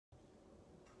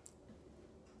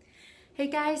Hey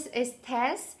guys, it's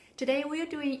Tess. Today we're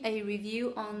doing a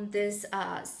review on this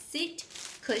seat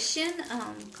cushion,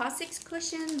 Coccyx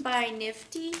cushion by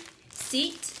Nifty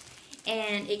Seat,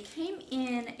 and it came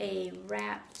in a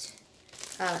wrapped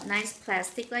nice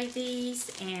plastic like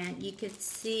these, and you could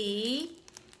see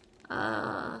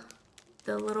the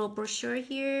little brochure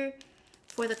here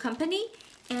for the company,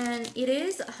 and it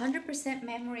is 100%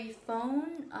 memory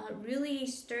foam, really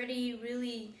sturdy,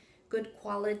 really good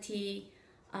quality.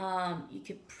 You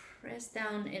could press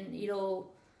down and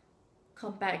it'll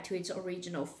come back to its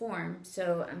original form.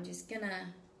 So I'm just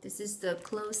gonna, this is the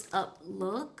close-up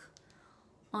look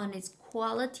on its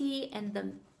quality and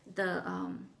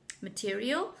the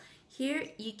material. Here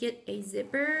you get a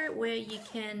zipper where you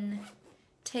can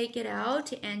take it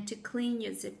out and to clean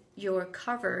your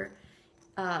cover,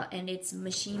 and it's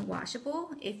machine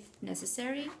washable if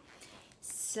necessary.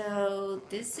 So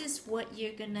this is what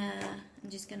you're gonna, I'm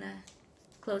just gonna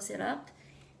close it up.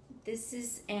 This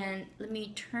is, and let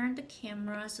me turn the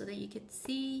camera so that you can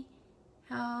see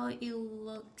how it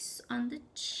looks on the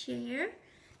chair.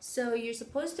 So you're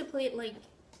supposed to put it like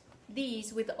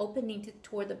these with the opening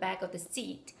toward the back of the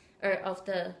seat or of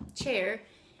the chair,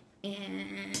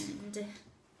 and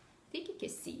I think you can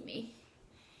see me.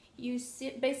 You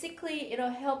sit, basically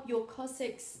it'll help your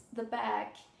Coccyx, the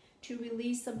back, to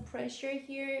release some pressure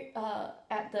here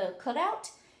at the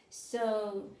cutout.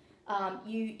 So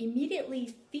you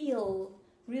immediately feel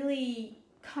really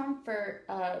comfort,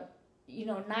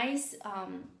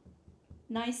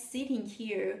 nice sitting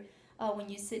here when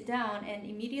you sit down, and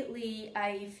immediately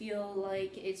I feel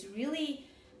like it's really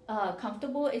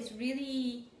comfortable. It's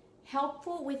really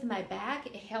helpful with my back.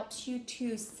 It helps you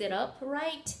to sit up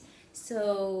right.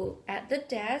 So at the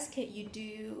desk, you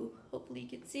do, hopefully you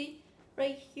can see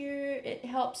right here, it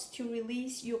helps to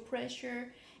release your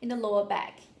pressure in the lower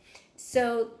back.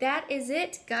 So that is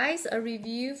it, guys, a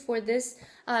review for this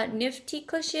Nifty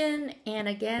cushion. And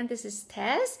again, this is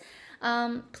Tess.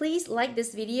 Please like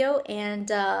this video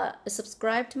and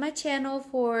subscribe to my channel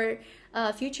for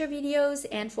future videos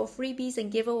and for freebies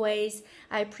and giveaways.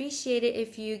 I appreciate it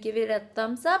if you give it a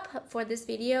thumbs up for this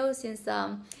video, since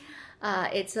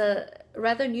it's a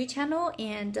rather new channel,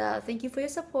 and thank you for your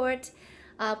support.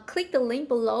 Click the link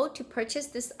below to purchase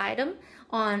this item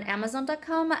on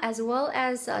Amazon.com, as well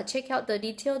as check out the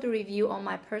detailed review on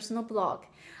my personal blog.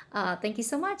 Thank you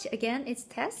so much. Again, it's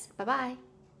Tess. Bye-bye.